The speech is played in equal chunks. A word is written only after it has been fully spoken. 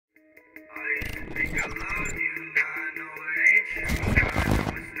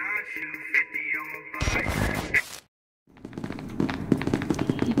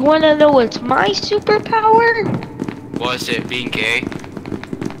You wanna know what's my superpower? Was it being gay?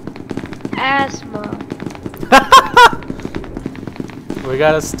 Asthma. We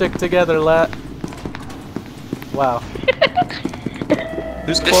gotta stick together, lat. Wow.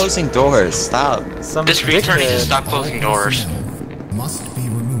 Who's closing doors? Stop. Some This retard needs to dickhead. stop closing doors. Must be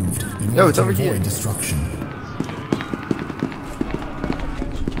removed in Yo, order it's to over here. avoid destruction.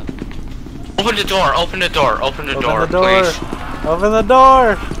 Open the door, open the door, open the door, Open the door. please. Open the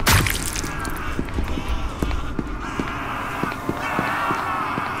door.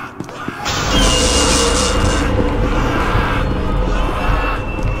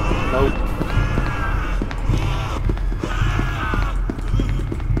 Nope.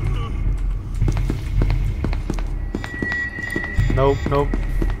 Nope, nope.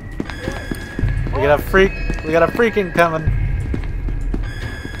 We got a freaking coming.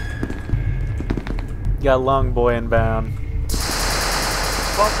 Got long boy inbound.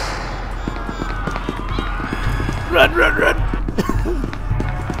 Fuck. Run, run, run!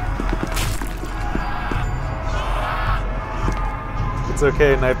 It's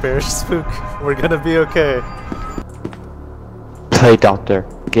okay, Night Bear Spook. We're gonna be okay. Hey, doctor,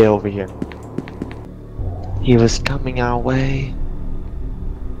 get over here. He was coming our way.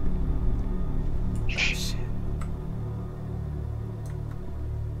 Shit.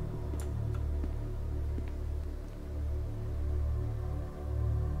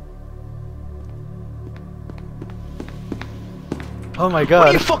 Oh my god. What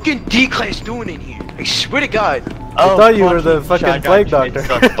are you fucking D-class doing in here? I swear to God. I thought you were the fucking plague doctor.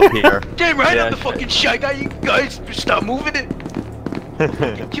 Damn right, Yeah, I'm the fucking shy guy. You guys stop moving it.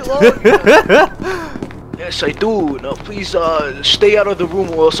 Kill all. Yes, I do. Now please, stay out of the room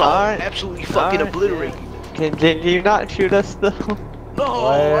or else I'll absolutely fucking obliterate you. Can you not shoot us though? No,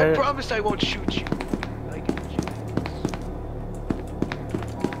 Where? I promise I won't shoot you.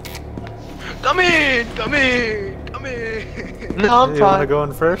 Come in, come in, come in. No, I'm You wanna fine. go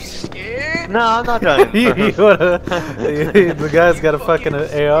in first? Scared? No, I'm not trying. You the guy's got a fucking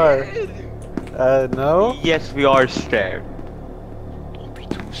AR. No? Yes, we are scared. Don't be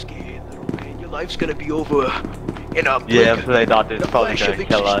too scared, little man. Your life's gonna be over in a Yeah, blink, play doctor's in a probably flash gonna of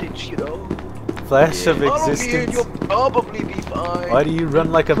kill us. existence, you know? Flash of Follow me and existence. you'll probably be fine. Why do you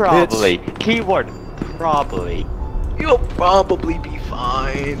run like a Probably. bitch? Keyword, probably. You'll probably be You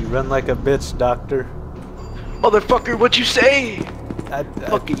fine. run like a bitch, doctor. Motherfucker, what you say? I,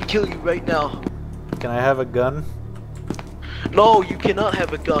 Fucking kill you right now. can I have a gun? No, you cannot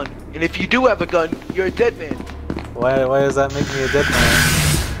have a gun. And if you do have a gun, you're a dead man. Why does that make me a dead man?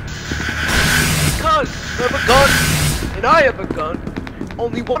 Because you have a gun, and I have a gun.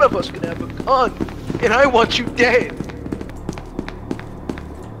 Only one of us can have a gun. And I want you dead.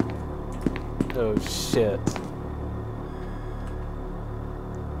 Oh shit.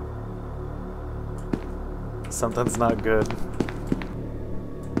 Something's not good.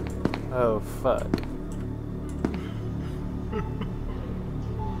 Oh fuck.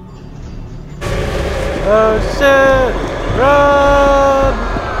 Oh shit!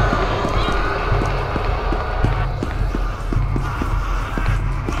 Run!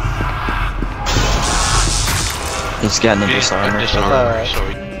 He's getting a disarmer.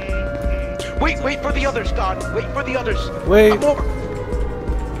 Wait for the others, God. Wait for the others. Wait. Come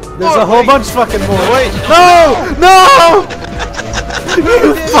over. There's a whole wait. bunch fucking more. Wait! No! No!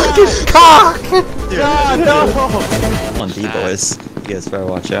 You fucking cock! On D-BOIS. You guys better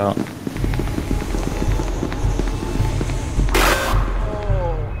watch out.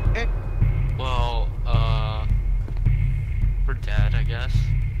 Oh, and Well, we're dead, I guess.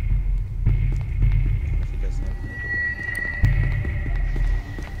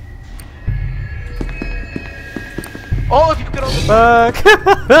 all of you get on the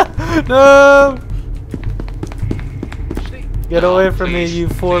Fuck! No! stay. Get No, away from me, please, you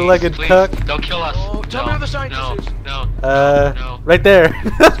four-legged please, cuck. please, don't kill us. Oh, tell me where the scientist no, is. No, no. Right there.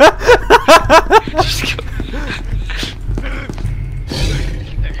 Just kill.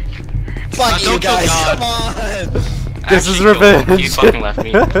 Fuck you guys, come on! This is Actually, kill me. revenge. You fucking left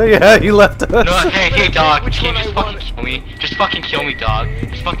me. Yeah, you left us. No, hey, dog. Which Can one you just I fucking want? kill me? Just fucking kill me, dog.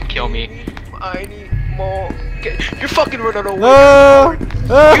 Just fucking kill me. I need more. You're fucking running away. No!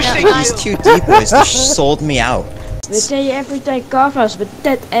 You say These two D-BOIS just sold me out. They say every day Garfas with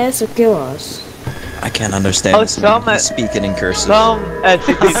dead ass will kill us. I can't understand Oh, this man. some- He's speaking in cursive. Some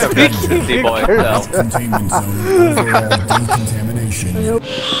SCPs are good D-BOIS though. Containment zone overall decontamination.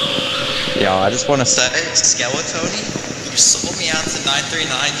 Yeah, I just want to say, Skeletoni, You sold me out to 939.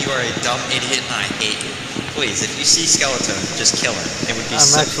 You are a dumb idiot, and I hate you. Please, if you see Skeleton, just kill him. It would be I'm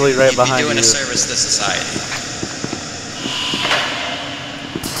so actually right you'd be behind doing a you. service to society.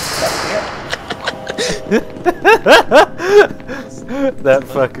 That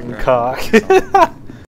fucking cock.